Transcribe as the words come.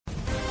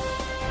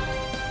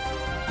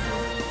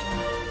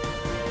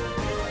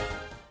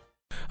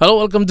Hello,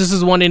 welcome. This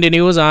is One Indian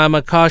News. I am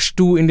Akash.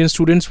 2 Indian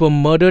students were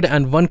murdered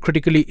and 1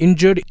 critically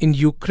injured in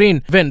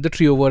Ukraine when the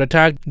trio were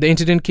attacked. The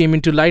incident came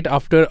into light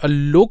after a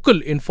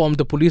local informed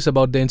the police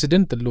about the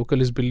incident. The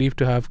local is believed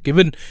to have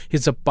given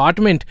his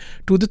apartment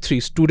to the 3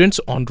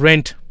 students on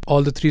rent.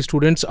 All the 3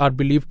 students are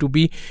believed to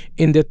be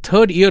in their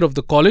 3rd year of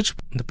the college.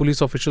 The police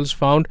officials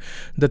found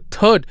the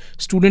 3rd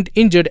student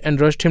injured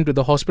and rushed him to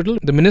the hospital.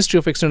 The Ministry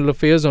of External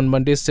Affairs on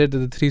Monday said that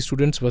the 3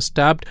 students were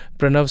stabbed.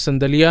 Pranav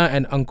Sandalia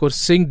and Ankur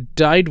Singh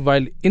died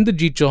while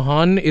Indrajit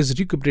Chauhan is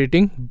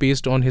recuperating.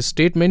 Based on his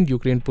statement,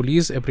 Ukraine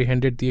police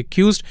apprehended the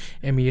accused.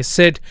 MEA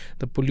said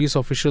the police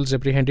officials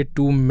apprehended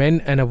 2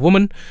 men and a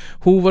woman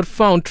who were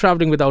found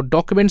travelling without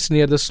documents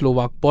near the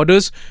Slovak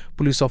borders.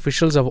 Police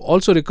officials have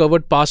also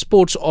recovered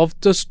passports of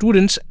the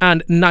students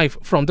and knife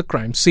from the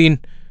crime scene.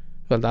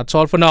 Well, that's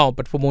all for now.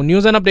 But for more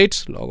news and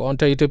updates, log on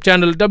to our YouTube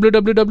channel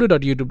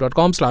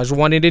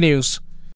www.youtube.com/oneindianews.